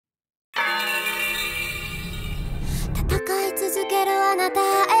けるあなたへ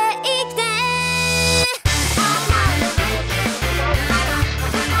生きて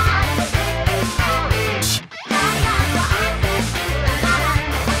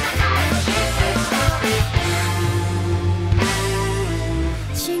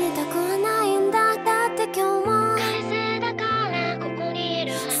死にたくはないんだ。だって今日も快晴だからここにい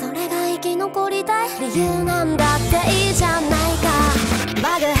る。それが生き残りたい理由なんだっていいじゃないか。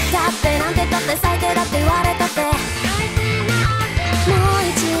バグだってなんてだって最低だって言われたって、もう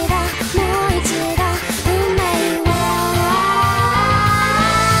一度もう一度運命を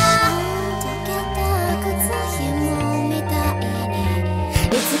溶けた靴紐みたいに、い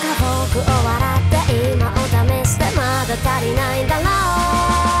つか僕を笑って今を試してまだ足りないんだろう。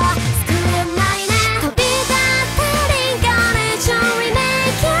救えないね。飛び立ってリンカーネーション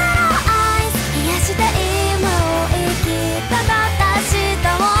Remake Your Eyes 癒して今を生きた私と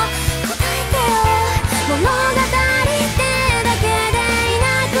答えてよ。物語ってだけでいな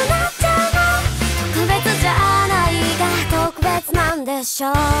くなっちゃうの。特別じゃないが特別なんでしょ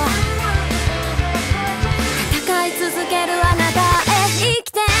う。戦い続け